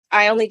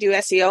I only do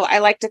SEO, I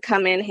like to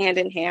come in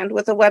hand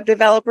with a web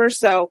developer.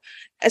 So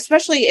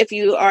especially if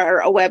you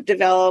are a web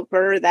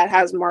developer that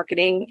has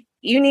marketing,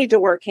 you need to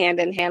work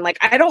hand in hand. Like,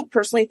 I don't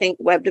personally think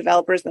web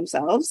developers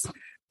themselves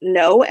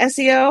know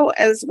SEO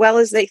as well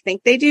as they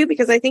think they do,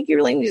 because I think you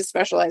really need to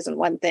specialize in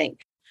one thing.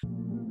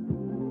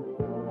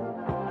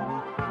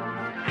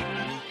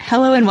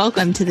 Hello and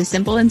welcome to the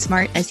Simple and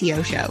Smart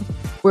SEO Show,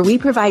 where we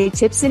provide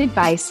tips and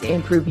advice to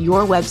improve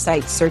your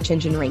website's search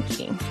engine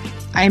ranking.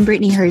 I'm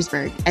Brittany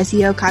Herzberg,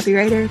 SEO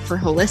copywriter for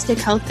holistic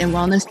health and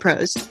wellness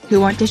pros who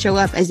want to show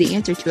up as the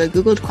answer to a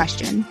Googled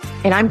question.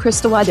 And I'm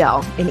Krista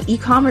Waddell, an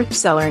e-commerce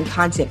seller and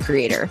content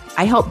creator.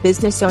 I help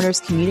business owners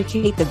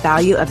communicate the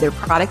value of their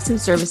products and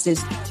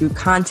services through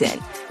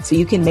content so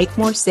you can make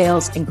more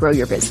sales and grow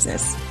your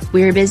business.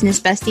 We're business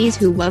besties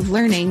who love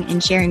learning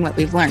and sharing what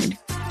we've learned.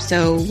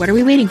 So what are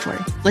we waiting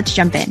for? Let's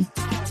jump in.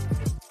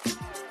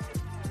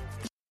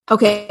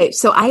 Okay,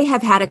 so I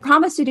have had a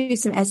promise to do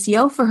some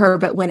SEO for her,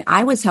 but when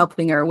I was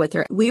helping her with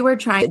her, we were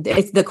trying,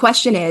 the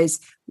question is,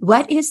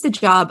 what is the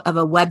job of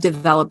a web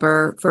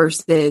developer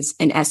versus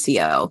an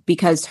SEO?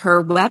 Because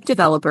her web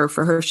developer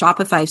for her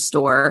Shopify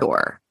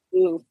store.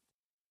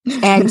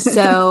 And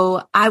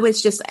so I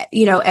was just,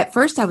 at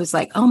first I was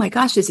like, oh my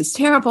gosh, this is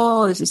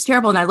terrible. This is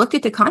terrible. And I looked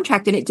at the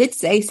contract and it did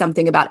say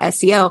something about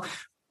SEO.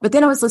 But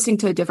then I was listening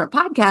to a different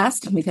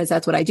podcast because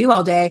that's what I do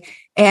all day.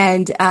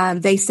 And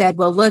they said,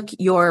 well, look,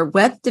 your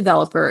web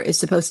developer is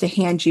supposed to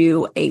hand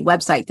you a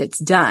website that's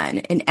done,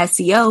 and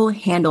SEO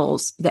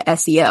handles the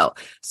SEO.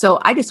 So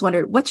I just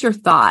wondered, what's your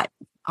thought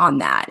on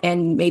that?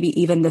 And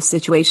maybe even the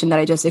situation that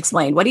I just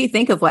explained. What do you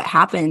think of what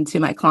happened to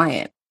my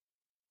client?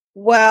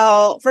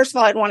 Well, first of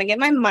all, I'd want to get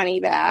my money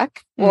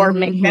back or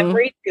make them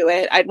redo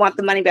it. I'd want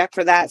the money back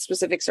for that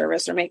specific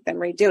service or make them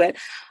redo it.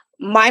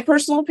 My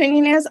personal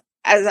opinion is,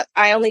 as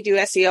I only do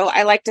SEO,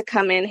 I like to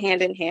come in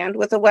hand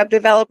with a web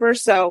developer.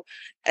 So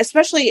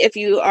especially if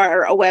you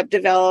are a web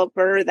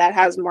developer that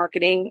has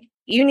marketing,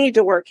 you need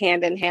to work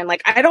hand in hand.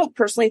 Like, I don't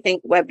personally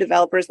think web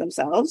developers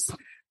themselves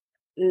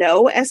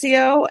know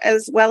SEO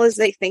as well as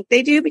they think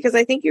they do, because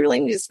I think you really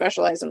need to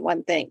specialize in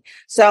one thing.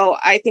 So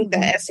I think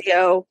that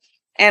SEO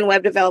and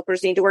web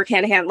developers need to work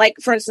hand in hand. Like,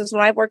 for instance,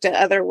 when I've worked at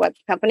other web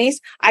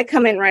companies, I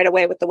come in right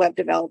away with the web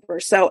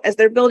developer. So as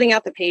they're building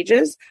out the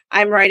pages,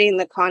 I'm writing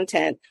the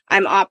content,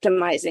 I'm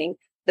optimizing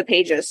the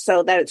pages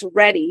so that it's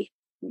ready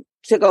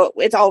to go.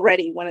 It's all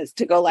ready when it's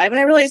to go live. And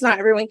I realize not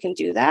everyone can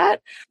do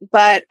that,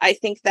 but I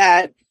think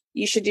that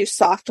you should do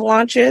soft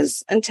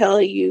launches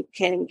until you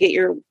can get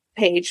your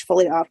page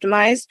fully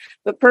optimized.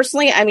 But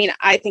personally, I mean,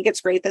 I think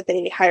it's great that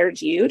they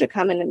hired you to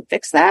come in and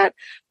fix that.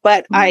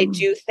 But I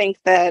do think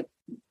that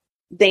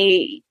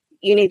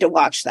you need to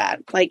watch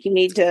that. Like, you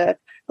need to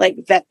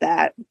vet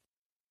that.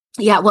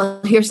 Yeah.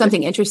 Well, here's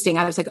something interesting.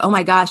 I was like, oh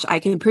my gosh, I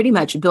can pretty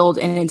much build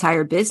an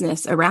entire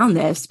business around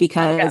this,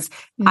 because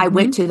I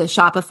went to the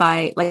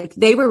Shopify, like,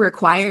 they were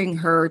requiring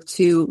her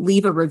to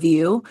leave a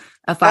review,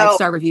 a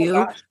 5-star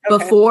review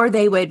before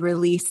they would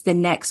release the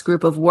next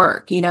group of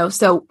work,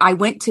 So I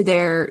went to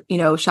their,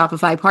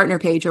 Shopify partner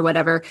page or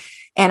whatever,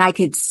 and I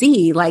could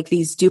see like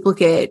these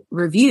duplicate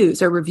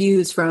reviews or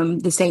reviews from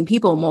the same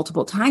people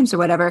multiple times or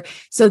whatever.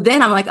 So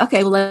then I'm like,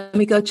 okay, well, let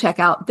me go check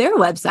out their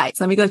websites.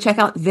 Let me go check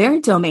out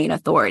their domain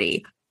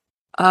authority.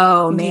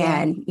 Oh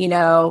man,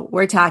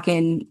 we're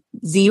talking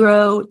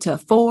 0 to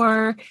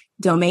 4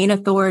 domain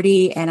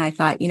authority. And I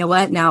thought, you know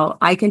what? Now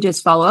I can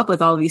just follow up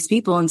with all of these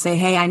people and say,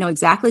 hey, I know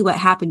exactly what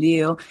happened to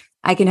you.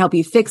 I can help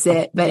you fix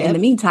it. But in the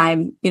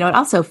meantime, it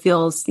also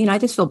feels, I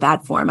just feel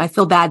bad for them. I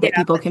feel bad that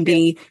people can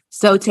be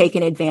so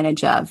taken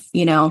advantage of,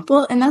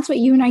 Well, and that's what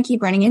you and I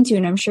keep running into.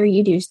 And I'm sure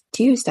you do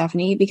too,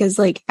 Stephanie, because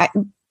the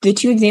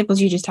 2 examples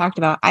you just talked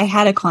about, I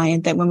had a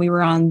client that when we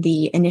were on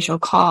the initial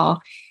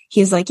call,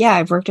 he's like, yeah,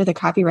 I've worked with a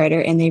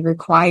copywriter and they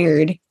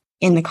required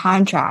in the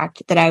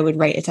contract that I would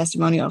write a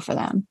testimonial for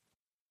them.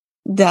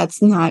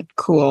 That's not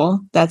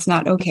cool. That's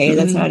not okay.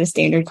 That's not a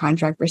standard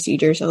contract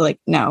procedure. So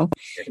no.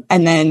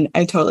 And then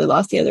I totally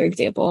lost the other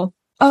example.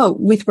 Oh,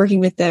 with working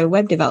with the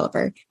web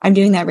developer. I'm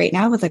doing that right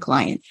now with a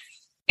client.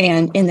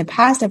 And in the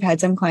past, I've had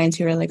some clients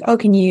who are like, oh,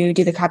 can you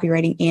do the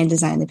copywriting and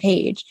design the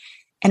page?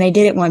 And I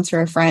did it once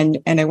for a friend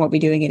and I won't be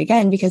doing it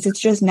again because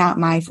it's just not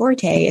my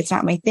forte. It's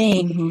not my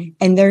thing.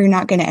 And they're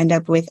not going to end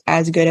up with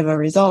as good of a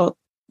result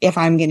if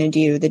I'm going to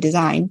do the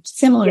design.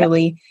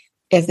 Similarly,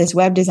 if this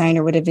web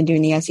designer would have been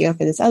doing the SEO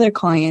for this other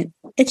client,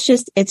 it's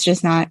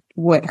just not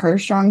what her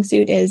strong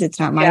suit is.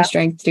 It's not my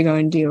strength to go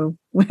and do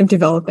web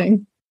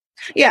developing.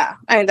 Yeah.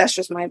 I mean, that's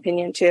just my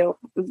opinion too,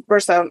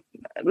 versus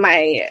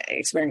my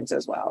experience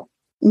as well.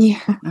 Yeah.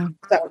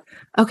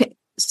 Okay.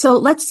 So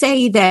let's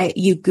say that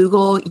you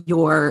Google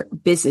your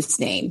business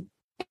name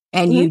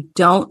and you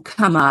don't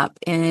come up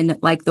in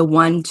like the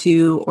 1,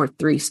 2, or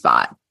 3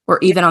 spot, or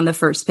even on the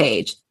first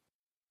page.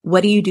 What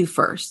do you do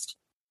first?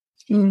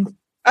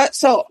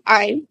 That's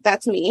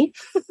me.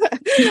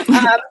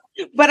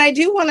 But I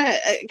do want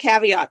to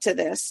caveat to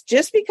this,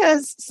 just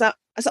because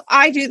So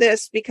I do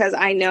this because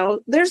I know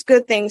there's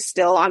good things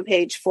still on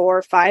page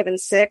 4, 5, and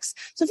 6.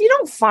 So if you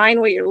don't find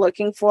what you're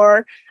looking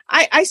for,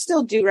 I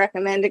still do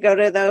recommend to go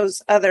to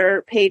those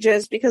other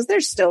pages because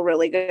there's still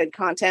really good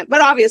content.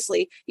 But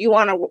obviously, you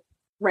want to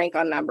rank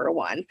on number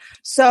 1.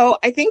 So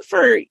I think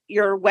for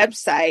your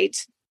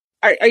website,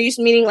 are you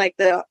meaning like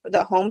the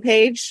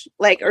homepage,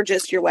 like, or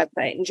just your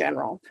website in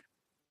general?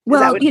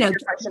 Well,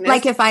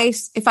 like if I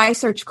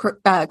search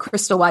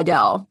Crystal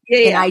Waddell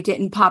and I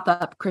didn't pop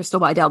up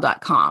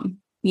crystalwaddell.com,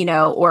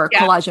 or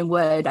Collage and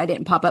Wood, I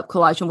didn't pop up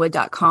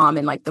collageandwood.com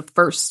in like the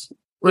first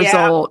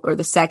result or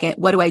the second,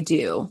 what do I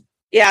do?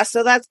 Yeah.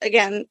 So that's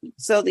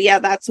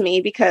that's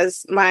me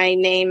because my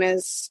name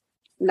is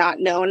not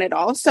known at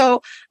all.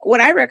 So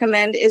what I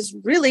recommend is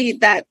really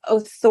that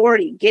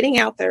authority, getting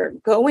out there,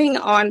 going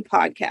on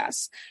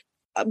podcasts.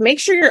 Make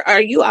sure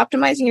are you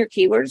optimizing your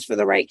keywords for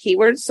the right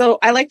keywords? So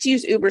I like to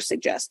use Uber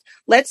Suggest.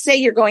 Let's say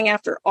you're going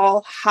after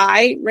all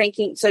high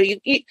ranking. So you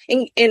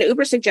in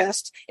Uber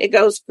Suggest, it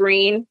goes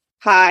green,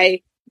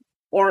 high,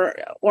 or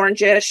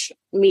orangish,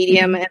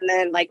 medium, and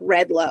then like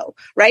red, low,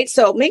 right?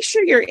 So make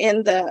sure you're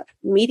in the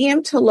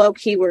medium to low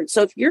keywords.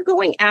 So if you're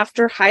going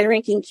after high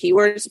ranking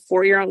keywords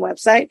for your own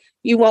website,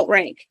 you won't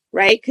rank,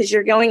 right? Because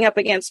you're going up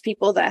against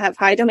people that have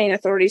high domain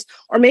authorities,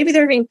 or maybe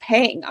they're even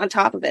paying on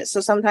top of it.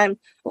 So sometimes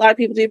a lot of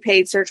people do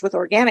paid search with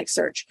organic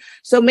search.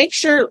 So make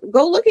sure,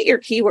 go look at your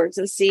keywords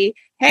and see,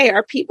 hey,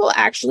 are people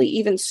actually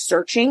even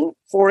searching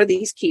for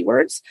these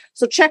keywords?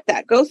 So check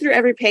that. Go through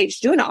every page,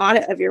 do an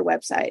audit of your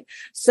website.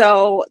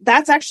 So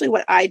that's actually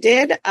what I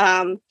did.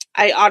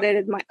 I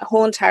audited my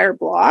whole entire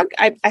blog.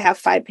 I have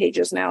 5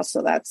 pages now.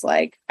 So that's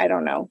like,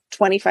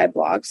 25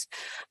 blogs.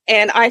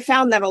 And I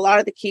found that a lot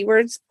of the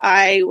keywords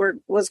I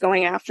was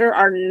going after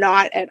are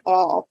not at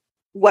all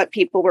what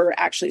people were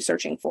actually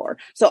searching for.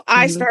 So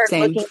I started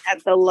looking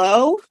at the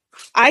low.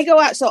 I go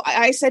out. So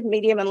I said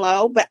medium and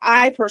low, but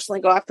I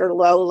personally go after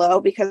low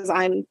because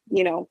I'm,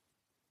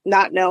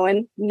 not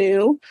knowing,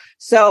 new.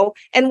 So,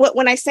 and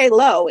when I say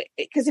low,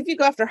 because if you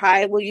go after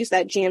high, we'll use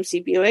that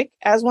GMC Buick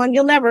as one.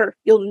 You'll never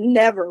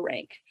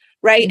rank,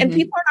 right? And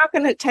people are not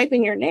going to type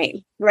in your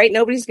name, right?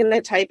 Nobody's going to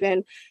type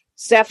in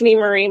Stephanie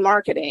Marie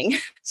marketing.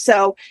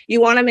 So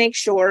you want to make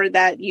sure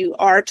that you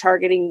are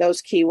targeting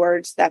those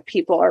keywords that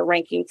people are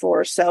ranking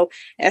for. So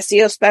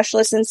SEO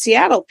specialists in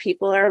Seattle,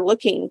 people are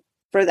looking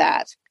for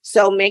that.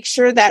 So make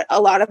sure that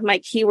a lot of my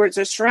keywords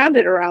are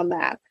surrounded around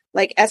that,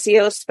 like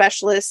SEO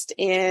specialist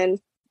in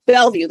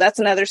Bellevue, that's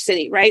another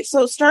city, right?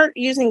 So start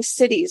using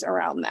cities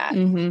around that.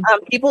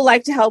 People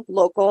like to help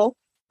local.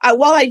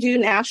 While I do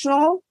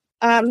national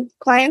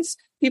clients,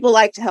 people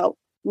like to help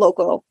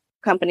local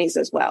companies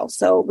as well.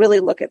 So really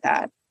look at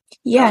that.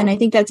 Yeah. And I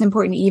think that's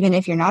important, even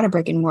if you're not a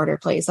brick and mortar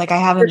place. Like I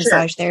have a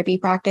massage therapy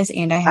practice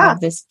and I have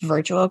this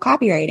virtual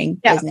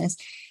copywriting business.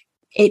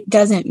 It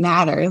doesn't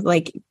matter.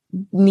 Like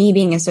me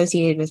being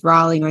associated with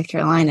Raleigh, North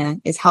Carolina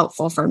is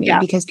helpful for me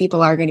because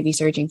people are going to be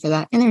searching for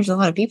that. And there's a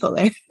lot of people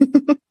there.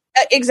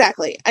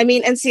 Exactly. I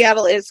mean, and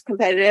Seattle is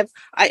competitive.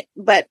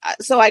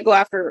 So I go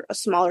after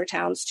smaller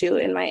towns too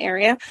in my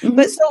area.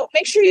 But so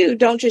make sure you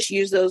don't just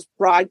use those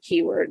broad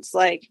keywords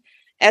like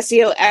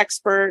SEO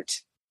expert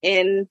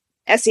in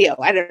SEO.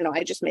 I don't know.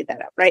 I just made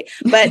that up, right?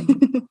 But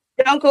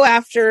don't go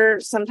after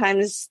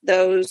sometimes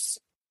those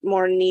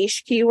more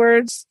niche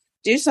keywords.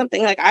 Do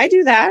something like I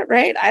do that,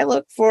 right? I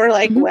look for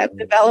like web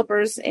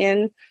developers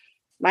in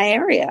my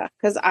area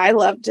because I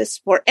love to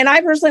support, and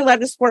I personally love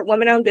to support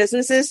women-owned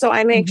businesses. So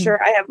I make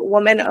sure I have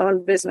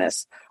woman-owned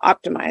business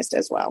optimized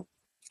as well.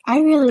 I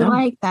really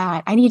like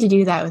that. I need to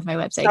do that with my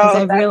website because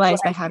I've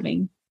realized by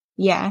having,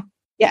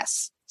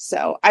 Yes.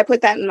 So I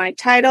put that in my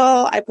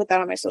title. I put that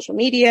on my social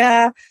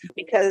media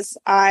because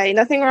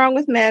nothing wrong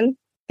with men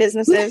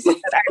businesses,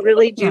 but I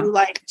really do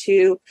like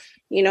to,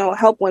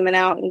 help women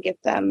out and get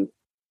them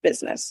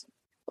business.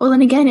 Well,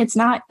 and again, it's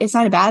not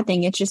a bad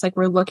thing. It's just like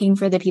we're looking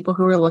for the people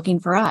who are looking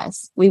for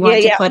us. We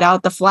want to put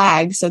out the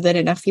flag so that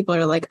enough people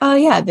are like, oh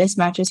yeah, this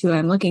matches who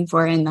I'm looking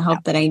for and the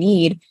help that I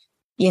need.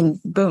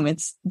 And boom,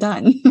 it's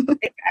done.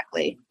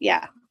 Exactly.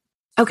 Yeah.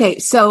 Okay.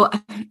 So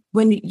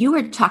when you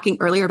were talking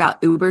earlier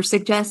about Uber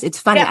Suggest, it's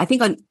funny. I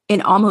think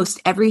in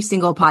almost every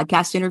single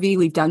podcast interview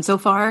we've done so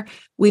far,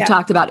 we've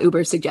talked about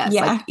Uber Suggest.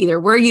 Yeah. Like either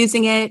we're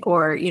using it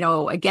or,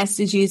 a guest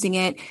is using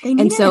it. They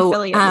need an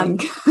affiliate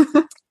link.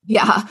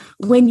 Yeah.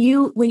 When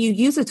you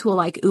use a tool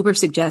like Uber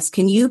Suggest,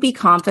 can you be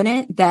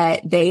confident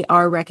that they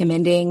are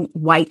recommending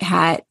white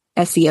hat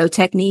SEO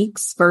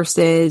techniques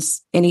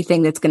versus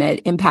anything that's going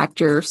to impact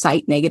your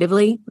site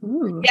negatively?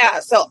 Ooh.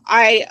 Yeah. So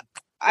I'm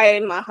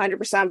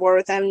 100% on board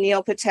with them.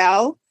 Neil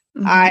Patel.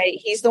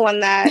 He's the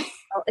one that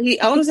he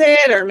owns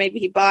it, or maybe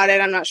he bought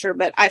it. I'm not sure,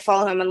 but I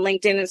follow him on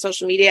LinkedIn and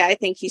social media. I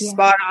think he's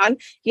spot on.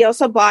 He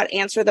also bought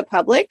Answer the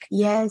Public.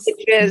 Yes.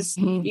 Which is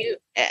the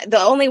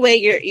only way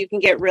you can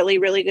get really,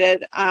 really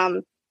good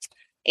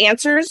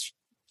answers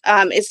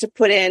is to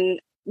put in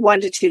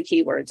 1 to 2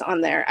 keywords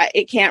on there.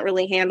 It can't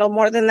really handle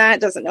more than that.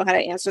 It doesn't know how to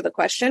answer the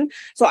question.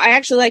 So I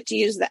actually like to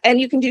use that.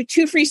 And you can do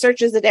 2 free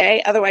searches a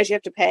day. Otherwise you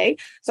have to pay.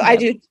 So I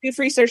do 2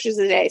 free searches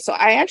a day. So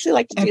I actually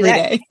like to do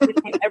that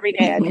every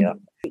day. I do.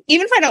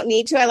 Even if I don't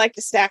need to, I like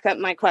to stack up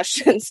my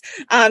questions.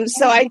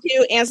 So I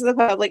do Answer the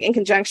Public in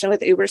conjunction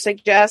with Uber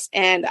Suggest,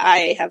 and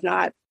I have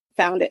not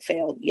found it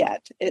failed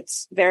yet.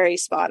 It's very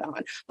spot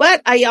on.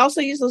 But I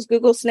also use those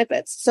Google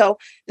snippets. So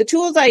the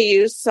tools I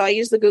use, I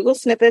use the Google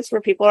snippets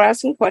where people are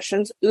asking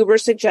questions, Uber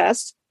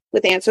Suggest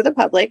with Answer the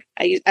Public.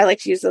 I like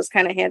to use those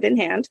kind of hand in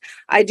hand.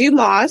 I do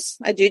Moz.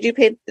 I do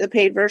the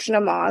paid version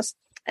of Moz.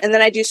 And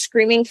then I do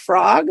Screaming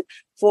Frog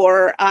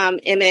for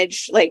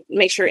image, like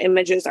make sure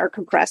images are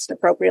compressed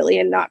appropriately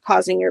and not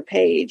causing your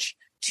page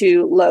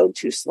to load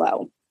too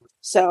slow.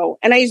 So,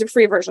 and I use a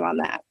free version on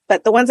that,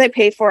 but the ones I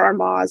pay for are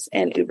Moz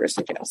and Uber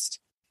Suggest.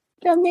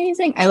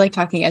 Amazing. I like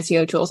talking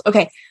SEO tools.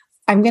 Okay.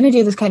 I'm going to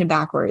do this kind of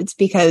backwards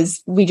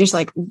because we just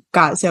like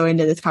got so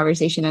into this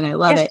conversation and I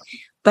love it.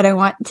 But I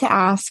want to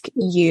ask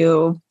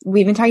you,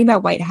 we've been talking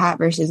about white hat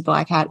versus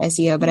black hat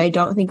SEO, but I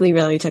don't think we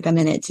really took a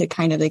minute to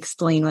kind of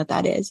explain what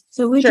that is.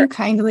 So would you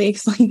kindly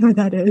explain what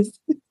that is?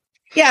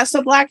 Yeah.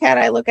 So black hat,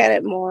 I look at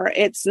it more.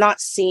 It's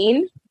not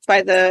seen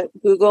by the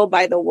Google,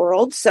 by the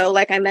world. So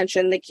like I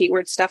mentioned, the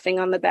keyword stuffing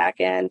on the back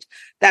end,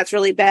 that's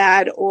really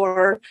bad.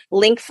 Or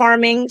link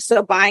farming.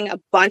 So buying a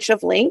bunch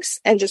of links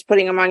and just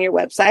putting them on your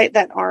website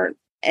that aren't,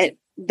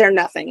 they're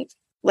nothing.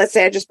 Let's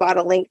say I just bought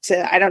a link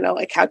to, I don't know,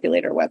 a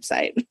calculator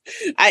website.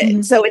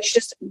 So it's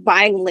just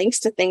buying links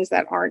to things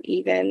that aren't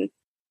even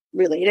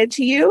related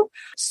to you.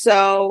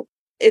 So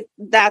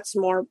that's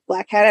more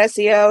black hat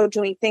SEO,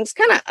 doing things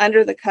kind of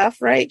under the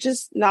cuff, right?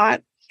 Just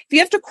not, if you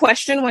have to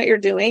question what you're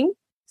doing,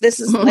 this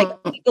is like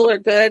legal or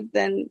good,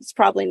 then it's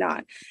probably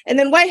not. And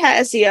then white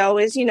hat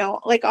SEO is,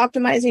 like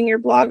optimizing your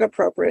blog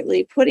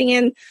appropriately, putting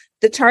in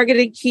the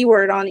targeted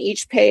keyword on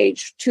each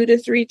page 2 to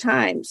 3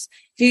 times.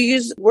 If you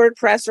use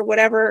WordPress or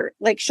whatever,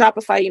 like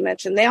Shopify you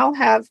mentioned, they all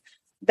have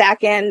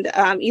back end,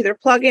 either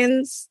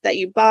plugins that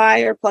you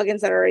buy or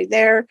plugins that are already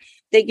there.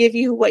 They give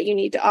you what you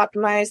need to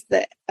optimize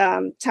the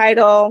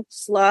title,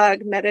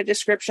 slug, meta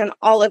description,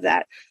 all of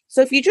that.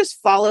 So if you just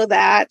follow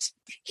that,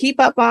 keep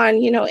up on,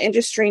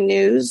 industry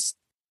news,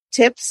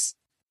 tips,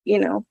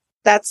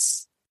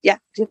 that's, yeah.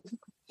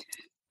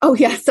 Oh,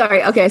 yeah.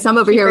 Sorry. Okay. So I'm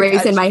over here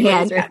raising my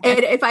hand. And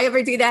if I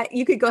ever do that,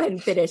 you could go ahead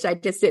and finish. I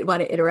just didn't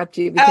want to interrupt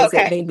you because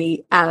it made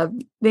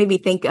me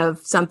think of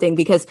something.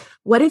 Because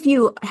what if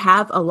you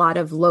have a lot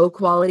of low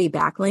quality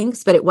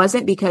backlinks, but it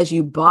wasn't because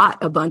you bought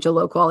a bunch of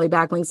low quality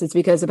backlinks. It's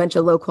because a bunch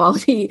of low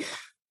quality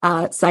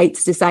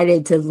sites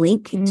decided to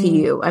link to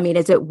you. I mean,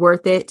 is it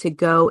worth it to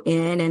go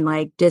in and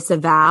like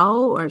disavow,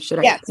 or should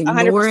I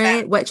ignore 100%.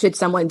 It? What should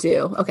someone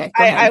do? Okay.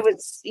 I would.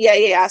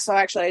 Yeah. So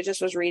actually I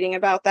just was reading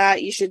about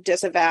that. You should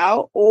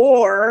disavow,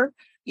 or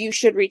you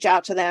should reach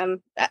out to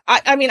them.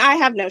 I mean, I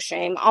have no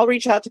shame. I'll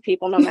reach out to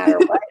people no matter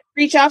what.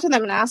 Reach out to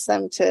them and ask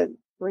them to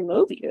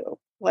remove you.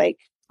 Like,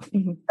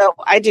 so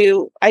I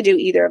do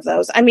either of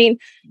those. I mean,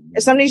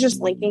 if somebody's just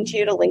linking to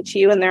you to link to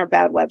you and they're a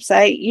bad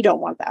website, you don't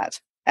want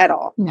that at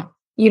all. No.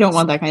 You don't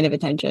want that kind of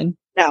attention.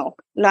 No,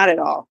 not at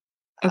all.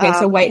 Okay,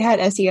 so white hat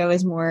SEO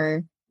is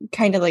more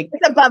kind of like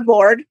it's above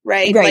board,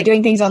 right? Right, like,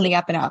 doing things on the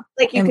up and up.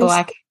 Like you can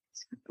black,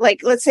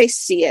 like let's say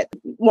see it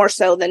more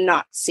so than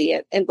not see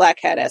it in black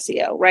hat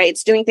SEO, right?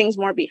 It's doing things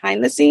more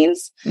behind the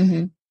scenes,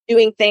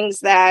 doing things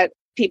that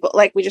people,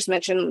 like we just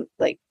mentioned,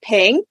 like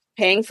paying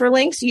for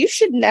links. You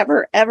should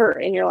never ever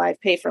in your life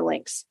pay for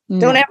links.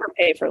 Don't ever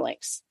pay for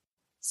links.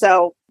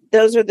 So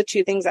those are the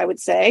 2 things I would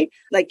say,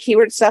 like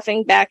keyword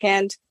stuffing, back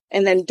end.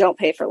 And then don't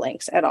pay for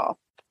links at all.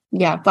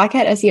 Yeah. Black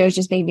hat SEO has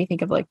just made me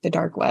think of like the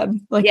dark web.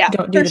 Like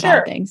don't do the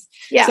bad things.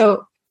 Yeah.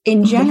 So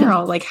in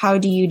general, like how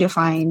do you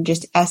define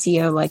just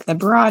SEO, like the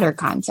broader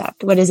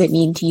concept? What does it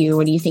mean to you?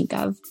 What do you think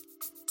of?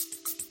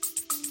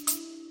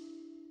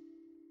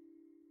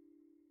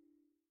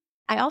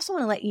 I also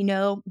want to let you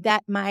know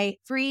that my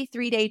free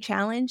 3-day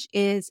challenge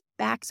is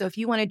back. So if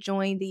you want to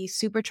join the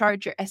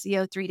Supercharge Your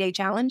SEO 3-day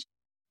challenge,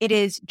 it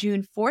is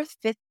June 4th,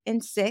 5th,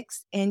 and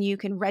 6th, and you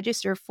can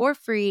register for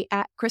free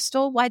at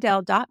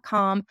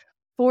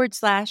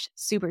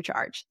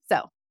crystalwydell.com/supercharge.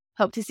 So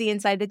hope to see you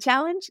inside the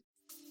challenge.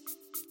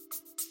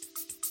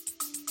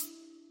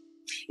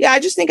 Yeah, I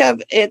just think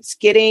of it's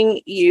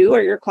getting you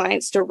or your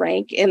clients to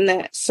rank in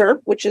the SERP,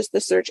 which is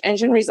the search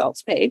engine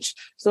results page.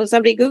 So when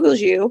somebody Googles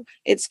you,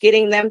 it's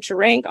getting them to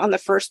rank on the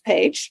first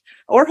page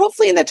or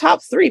hopefully in the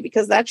top 3,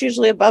 because that's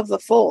usually above the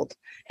fold.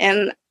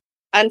 And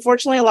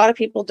unfortunately, a lot of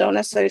people don't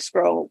necessarily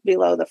scroll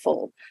below the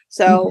fold.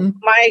 So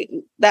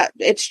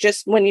it's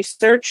just when you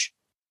search,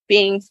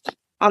 being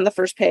on the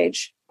first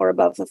page or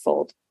above the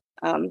fold,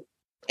 and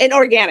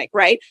organic,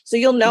 right? So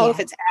you'll know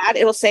if it's ad,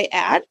 it'll say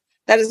ad.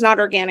 That is not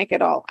organic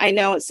at all. I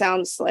know it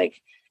sounds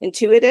like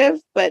intuitive,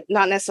 but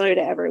not necessarily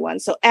to everyone.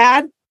 So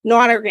ad,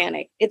 not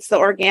organic. It's the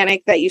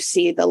organic that you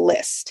see the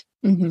list.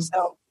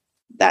 So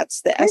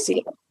that's the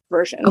SEO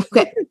version.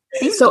 Okay.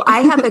 So I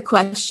have a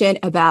question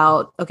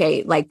about,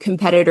 like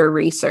competitor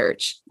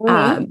research,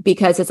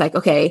 because it's like,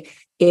 okay,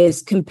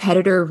 is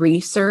competitor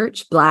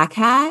research black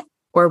hat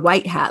or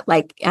white hat?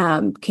 Like,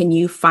 can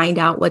you find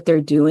out what they're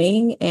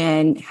doing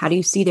and how do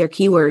you see their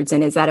keywords?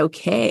 And is that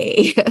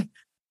okay?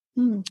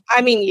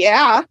 I mean,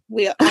 yeah,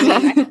 I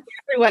think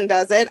everyone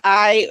does it.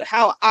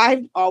 How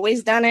I've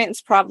always done it,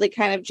 it's probably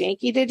kind of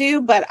janky to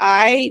do, but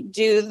I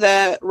do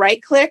the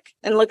right click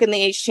and look in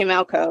the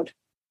HTML code.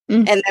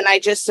 And then I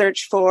just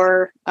search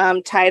for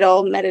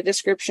title, meta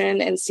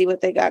description, and see what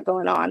they got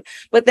going on.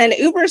 But then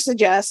Uber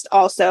Suggest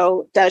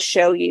also does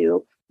show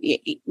you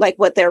like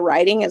what they're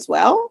writing as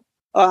well,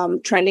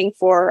 trending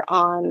for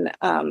on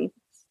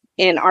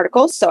in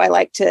articles. So I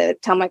like to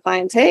tell my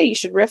clients, hey, you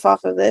should riff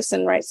off of this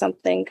and write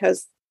something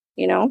because,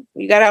 you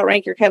got to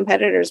outrank your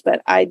competitors.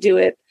 But I do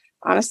it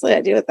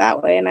that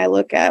way. And I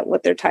look at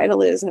what their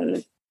title is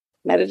and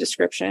meta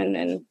description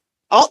and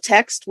alt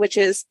text, which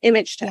is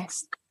image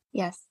text.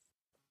 Yes.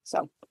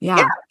 So yeah,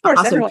 of course,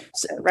 awesome. everyone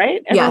does it,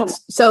 right? Everyone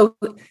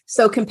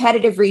So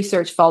competitive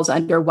research falls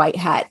under white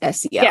hat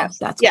SEO. Yes,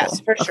 that's yes, cool.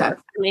 for sure. Okay.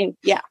 I mean,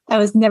 yeah, that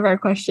was never a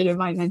question of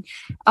mine. Then,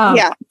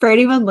 for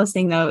anyone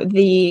listening though,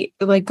 the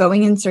like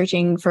going and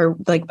searching for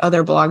like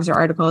other blogs or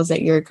articles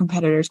that your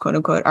competitors, quote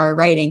unquote, are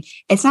writing,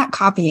 it's not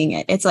copying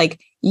it. It's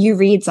like you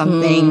read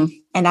something.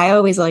 And I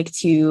always like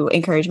to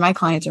encourage my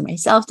clients or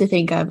myself to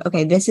think of,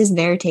 okay, this is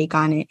their take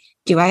on it.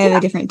 Do I have a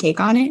different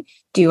take on it?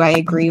 Do I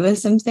agree with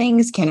some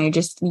things? Can I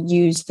just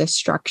use the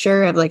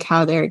structure of like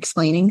how they're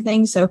explaining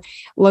things? So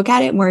look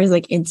at it more as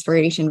like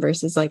inspiration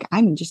versus like,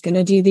 I'm just going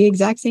to do the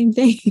exact same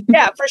thing.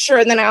 Yeah, for sure.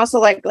 And then I also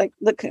like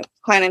the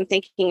client I'm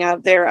thinking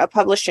of, they're a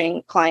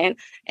publishing client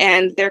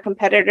and their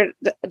competitor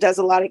does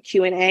a lot of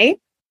Q&A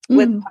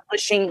with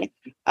publishing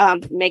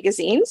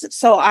magazines.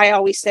 So I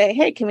always say,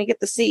 hey, can we get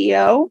the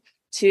CEO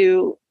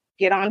to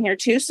get on here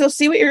too? So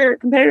see what your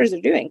competitors are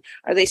doing.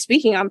 Are they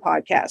speaking on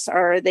podcasts?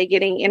 Are they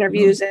getting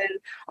interviews in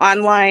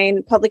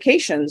online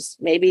publications,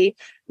 maybe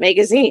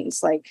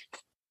magazines like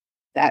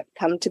that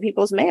come to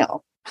people's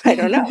mail? I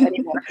don't know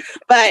anymore,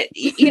 but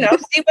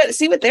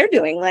see what they're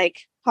doing. Like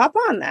hop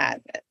on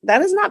that.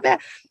 That is not bad.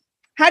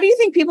 How do you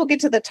think people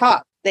get to the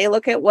top? They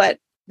look at what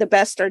the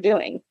best are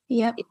doing.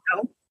 Yep.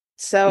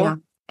 So. Yeah.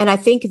 And I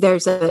think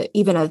there's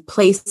even a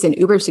place in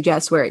Uber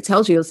Suggest where it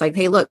tells you, it's like,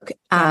 hey, look,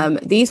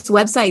 these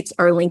websites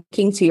are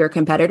linking to your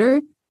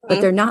competitor, but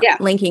they're not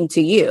linking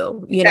to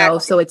you, know,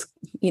 so it's,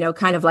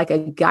 kind of like a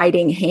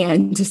guiding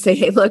hand to say,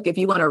 hey, look, if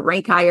you want to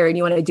rank higher and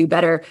you want to do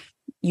better,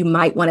 you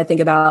might want to think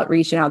about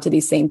reaching out to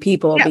these same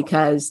people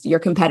because your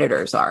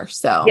competitors are.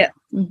 So, yeah,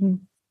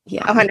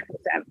 100%.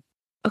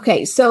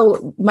 Okay.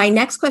 So my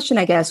next question,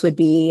 I guess, would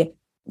be,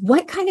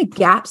 what kind of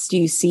gaps do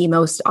you see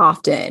most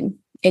often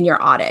in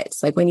your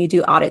audits? Like when you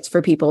do audits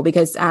for people,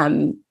 because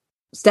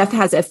Steph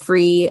has a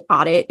free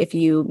audit if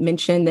you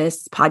mention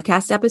this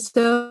podcast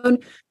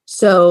episode.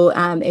 So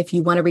if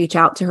you want to reach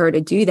out to her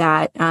to do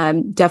that,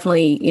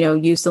 definitely,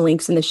 use the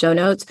links in the show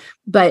notes.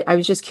 But I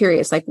was just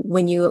curious, like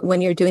when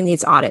you're doing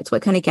these audits,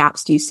 what kind of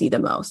gaps do you see the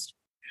most?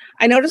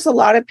 I notice a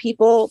lot of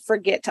people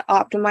forget to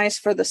optimize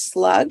for the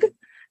slug.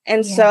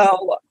 And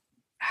so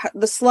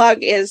the slug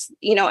is,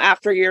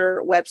 after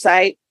your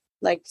website,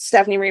 like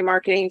Stephanie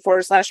Remarketing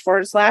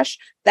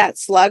 / that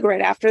slug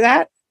right after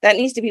that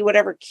needs to be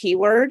whatever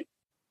keyword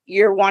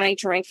you're wanting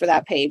to rank for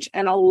that page.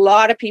 And a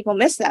lot of people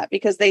miss that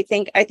because I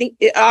think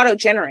it auto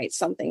generates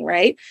something,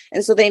 right?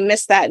 And so they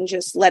miss that and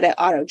just let it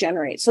auto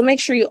generate. So make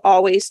sure you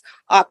always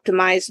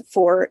optimize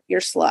for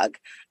your slug.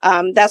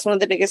 That's one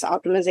of the biggest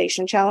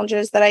optimization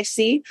challenges that I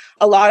see.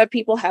 A lot of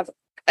people have,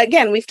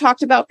 again, we've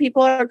talked about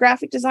people are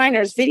graphic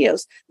designers,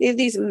 videos. They have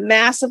these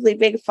massively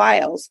big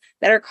files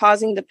that are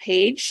causing the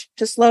page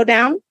to slow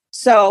down.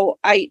 So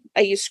I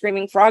use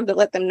Screaming Frog to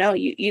let them know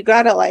you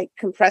got to like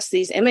compress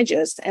these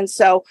images. And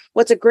so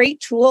what's a great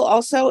tool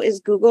also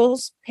is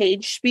Google's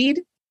page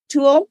speed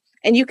tool.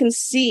 And you can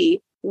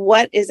see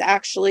what is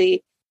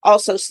actually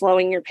also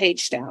slowing your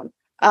page down.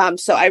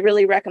 So I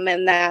really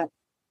recommend that.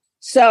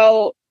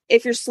 So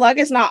if your slug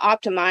is not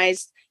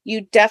optimized,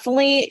 you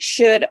definitely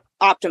should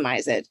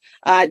optimize it.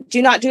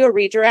 Do not do a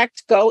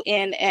redirect. Go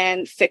in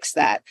and fix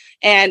that.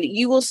 And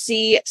you will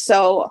see.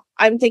 So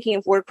I'm thinking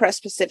of WordPress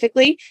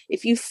specifically.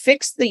 If you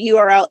fix the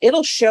URL,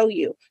 it'll show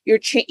you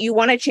you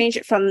want to change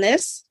it from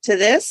this to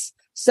this.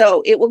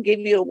 So it will give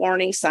you a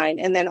warning sign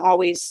and then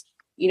always,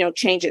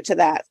 change it to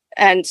that.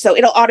 And so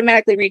it'll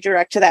automatically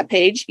redirect to that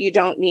page. You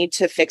don't need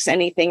to fix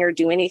anything or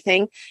do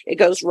anything. It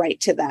goes right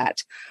to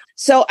that.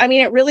 So, I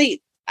mean, it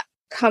really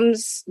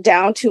comes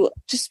down to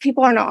just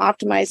people are not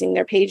optimizing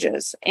their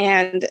pages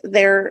and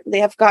they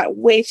have got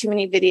way too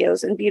many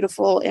videos and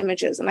beautiful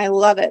images and I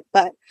love it,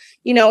 but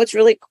it's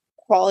really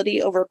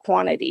quality over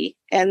quantity.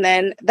 And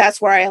then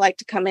that's where I like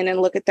to come in and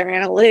look at their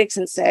analytics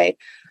and say,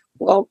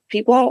 well,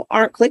 people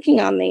aren't clicking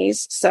on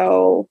these,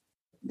 so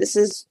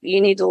you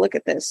need to look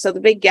at this. So the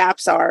big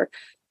gaps are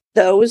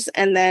those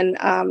and then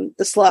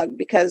the slug,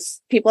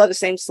 because people have the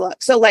same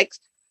slug. So like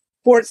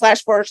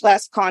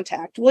 /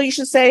 contact. Well, you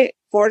should say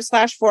 /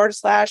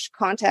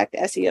 contact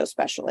SEO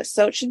specialist.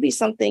 So it should be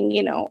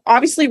something,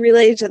 obviously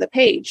related to the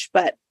page,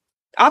 but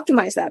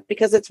optimize that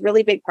because it's a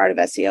really big part of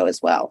SEO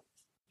as well.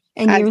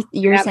 And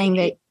you're saying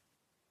that,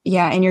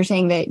 yeah, and you're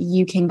saying that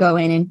you can go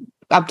in and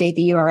update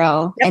the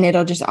URL and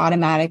it'll just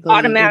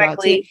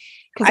automatically.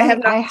 Because I have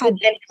not had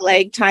any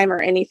lag time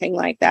or anything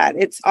like that.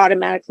 It's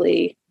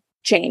automatically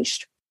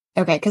changed.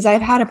 Okay, because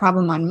I've had a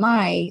problem on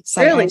my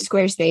site. Really? I have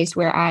Squarespace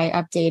where I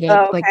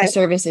updated like the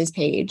services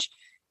page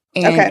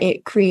and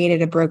it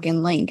created a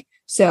broken link.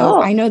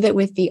 So I know that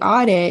with the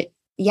audit,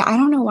 I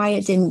don't know why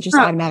it didn't just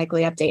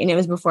automatically update. And it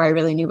was before I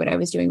really knew what I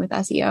was doing with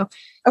SEO.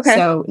 Okay.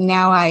 So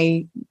now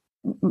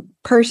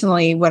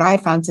personally, what I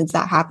found since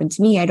that happened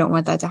to me, I don't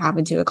want that to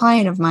happen to a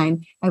client of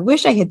mine. I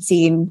wish I had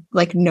seen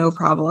like no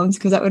problems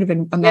because that would have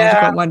been a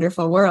magical,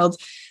 wonderful world.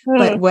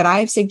 But what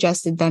I've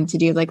suggested them to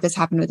do, like this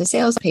happened with the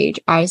sales page,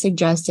 I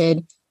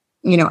suggested,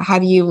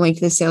 have you link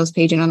the sales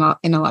page in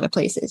a lot of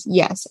places?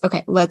 Yes.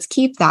 Okay. Let's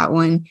keep that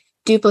one,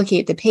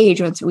 duplicate the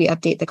page once we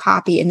update the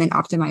copy and then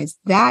optimize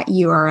that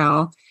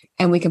URL.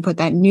 And we can put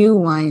that new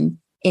one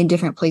in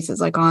different places,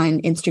 like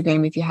on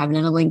Instagram, if you have it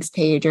in a links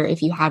page, or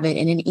if you have it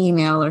in an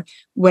email or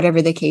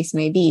whatever the case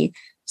may be.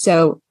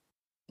 So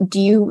do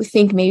you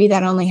think maybe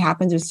that only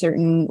happens with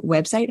certain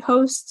website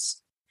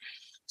hosts?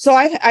 So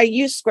I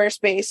use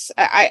Squarespace.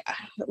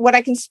 What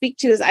I can speak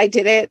to is I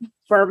did it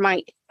for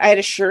I had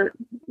a shirt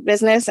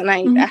business and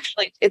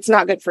actually, it's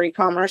not good for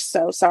e-commerce.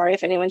 So sorry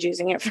if anyone's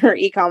using it for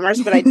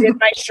e-commerce, but I did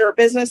my shirt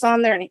business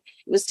on there and it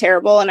was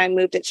terrible. And I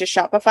moved it to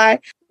Shopify.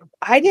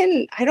 I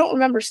don't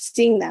remember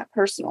seeing that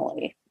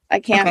personally.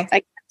 I can't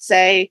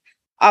say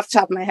off the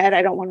top of my head.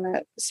 I don't want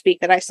to speak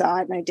that I saw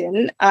it and I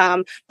didn't.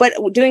 But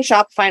doing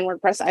Shopify and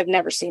WordPress, I've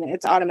never seen it.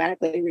 It's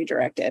automatically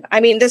redirected. I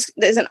mean, this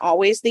isn't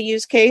always the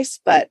use case,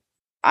 but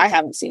I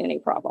haven't seen any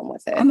problem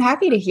with it. I'm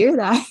happy to hear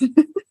that.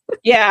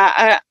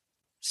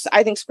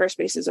 I think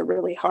Squarespace is a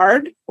really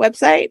hard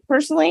website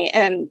personally,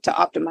 and to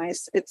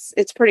optimize,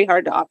 it's pretty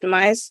hard to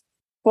optimize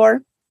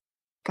for.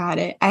 Got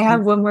it. I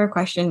have one more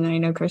question, and I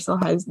know Crystal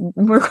has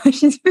more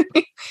questions for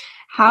me.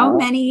 How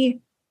many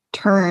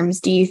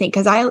terms do you think?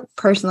 Because I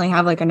personally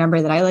have like a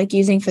number that I like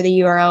using for the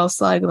URL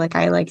slug. Like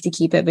I like to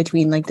keep it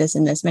between like this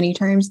and this many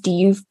terms. Do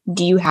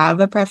you have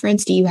a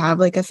preference? Do you have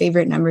like a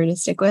favorite number to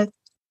stick with?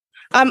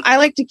 I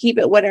like to keep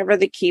it whatever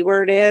the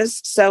keyword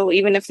is. So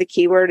even if the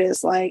keyword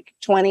is like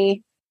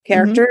 20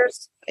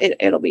 characters,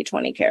 it'll be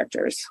 20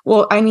 characters.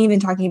 Well, I'm even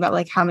talking about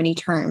like how many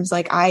terms.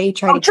 Like I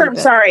try to keep it.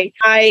 Sorry.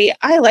 I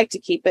like to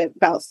keep it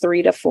about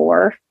 3 to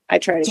 4. I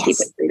try to keep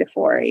it 3 to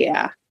 4.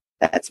 Yeah,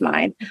 that's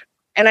mine.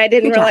 And I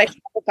didn't realize.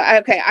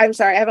 Okay, I'm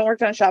sorry. I haven't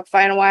worked on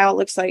Shopify in a while. It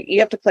looks like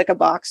you have to click a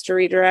box to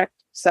redirect.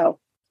 So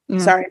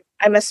sorry,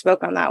 I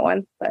misspoke on that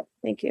one, but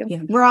thank you.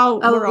 Yeah. We're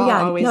all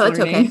always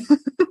learning. It's okay.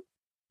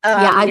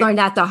 I learned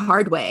that the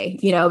hard way,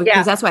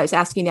 because that's why I was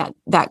asking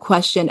that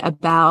question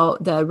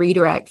about the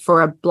redirect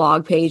for a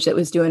blog page that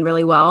was doing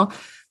really well,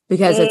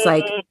 because it's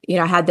like,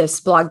 I had this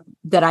blog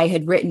that I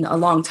had written a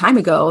long time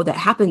ago that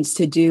happens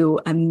to do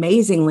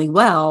amazingly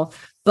well,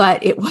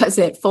 but it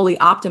wasn't fully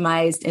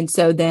optimized. And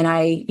so then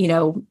I,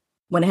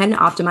 went ahead and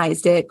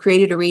optimized it,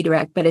 created a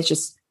redirect, but it's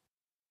just,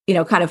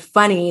 kind of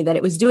funny that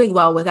it was doing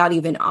well without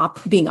even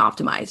being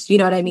optimized. You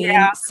know what I mean?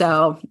 Yeah.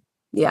 So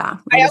yeah.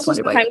 I also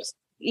sometimes.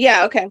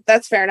 Yeah. Okay.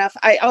 That's fair enough.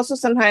 I also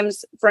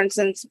sometimes, for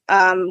instance,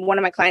 one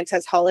of my clients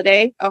has a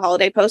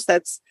holiday post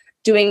that's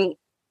doing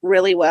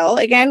really well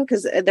again,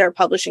 because they're a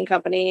publishing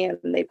company and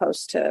they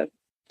post to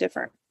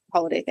different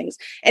holiday things.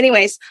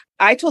 Anyways,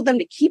 I told them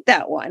to keep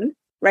that one,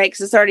 right?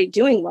 Because it's already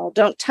doing well.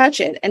 Don't touch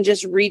it and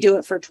just redo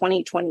it for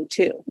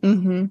 2022.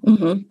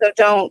 So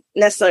don't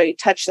necessarily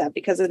touch that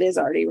because it is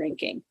already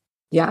ranking.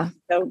 Yeah.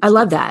 So I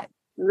love that.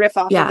 Riff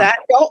off of that.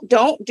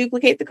 Don't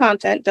duplicate the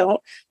content.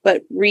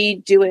 But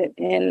redo it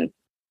in.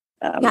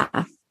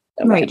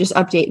 Right. Just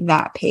update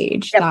that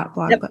page, that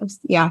blog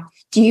post. Yeah.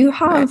 Do you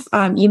have,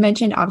 you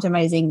mentioned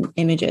optimizing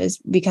images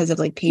because of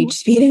like page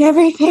speed and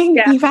everything.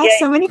 Yeah. You've asked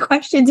so many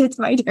questions. It's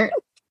my turn.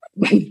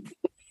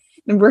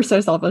 And we're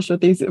so selfish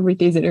with these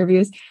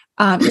interviews.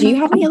 Do you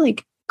have any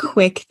like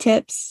quick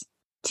tips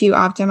to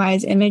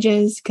optimize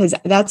images? Because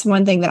that's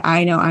one thing that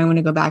I know I want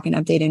to go back and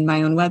update in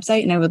my own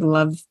website. And I would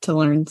love to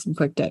learn some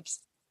quick tips.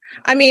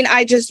 I mean,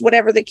 I just,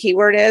 whatever the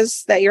keyword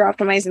is that you're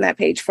optimizing that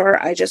page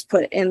for, I just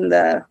put in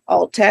the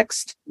alt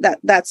text.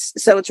 That's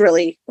so it's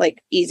really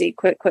like easy,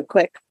 quick.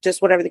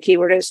 Just whatever the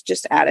keyword is,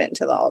 just add it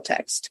into the alt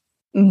text.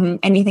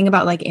 Anything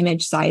about like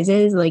image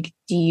sizes? Like,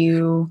 do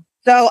you?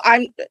 So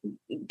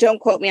don't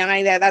quote me on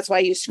any of that. That's why I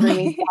use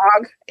Screaming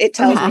Frog. It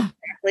tells me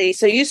exactly.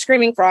 So use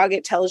Screaming Frog.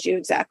 It tells you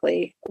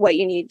exactly what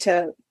you need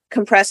to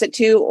compress it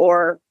to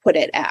or put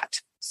it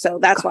at. So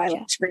that's why I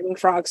like Screaming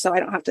Frog. So I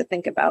don't have to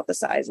think about the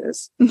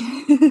sizes.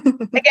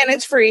 Again,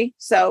 it's free.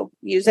 So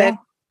use it.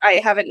 I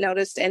haven't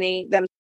noticed them